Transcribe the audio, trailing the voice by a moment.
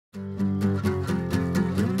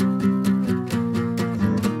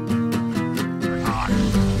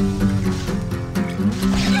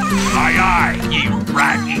ye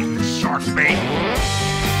rat-eating shark bait.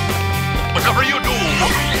 Whatever you do,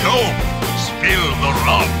 don't spill the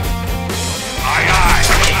rum. Aye, aye.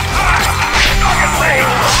 Nugget lane.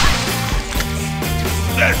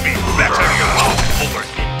 There'd be better rum over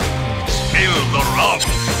here. Spill the rum.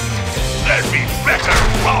 There'd be better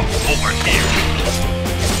rum over here.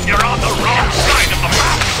 You're on the wrong side of the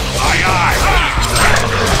map. Aye, aye.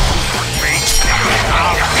 Wait.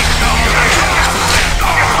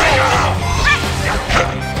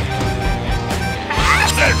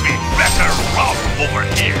 There'd be better rum over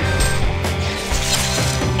here.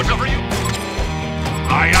 Whatever you...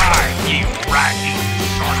 Aye, aye, ye rat-eating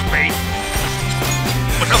shark bait.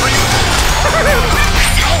 Whatever you...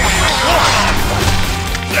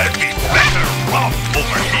 There'd be better rum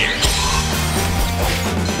over here.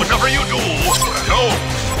 Whatever you do, don't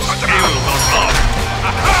spill the rum.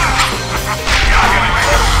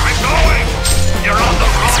 I'm going! You're on the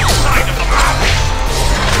wrong side of the map.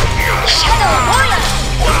 Shadow Warrior!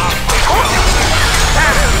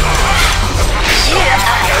 You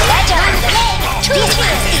are a legend! This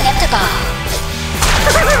is inevitable!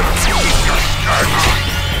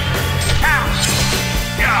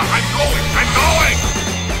 Yeah, I'm going!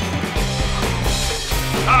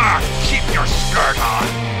 Ah, keep your skirt on!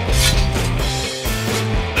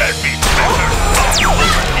 There'd be better over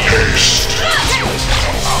here!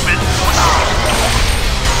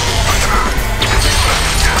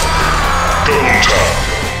 Go time!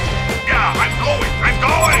 Yeah, I'm going!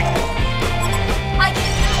 I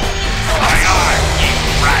can... Aye, aye, you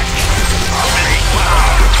rat!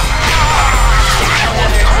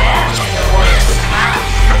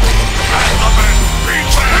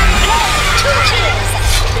 Two kills!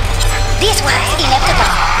 This was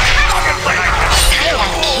inevitable!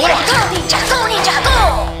 Silent kill! Go ninja, go!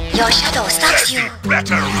 Your shadow stalks you!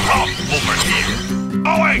 Better rum over here!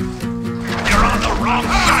 Going! You're on the wrong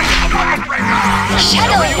side of the map right now!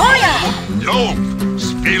 Shadow Warrior! Don't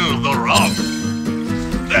spill the rum!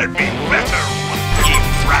 There'd be better rum! You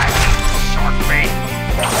rat! Shark bait!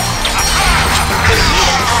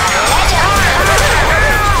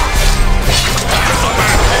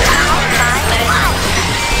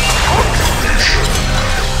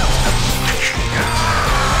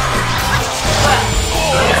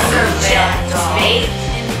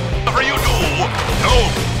 Whatever you do,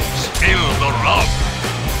 don't spill the rum.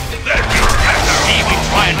 There'd be better even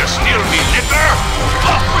trying to steal me liquor.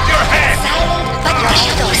 Off with your head! Silent, but your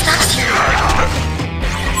shadow stalks you.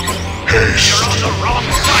 You're on the wrong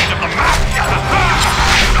side of the map.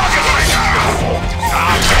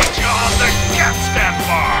 I'll meet you on the capstan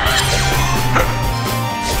bar.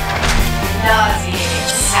 Nauseating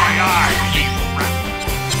Aye, aye, you rat.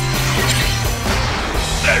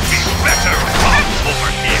 There'd be better rum over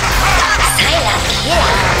here. Silent kill!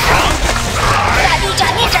 The ninja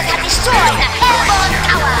ninjas have destroyed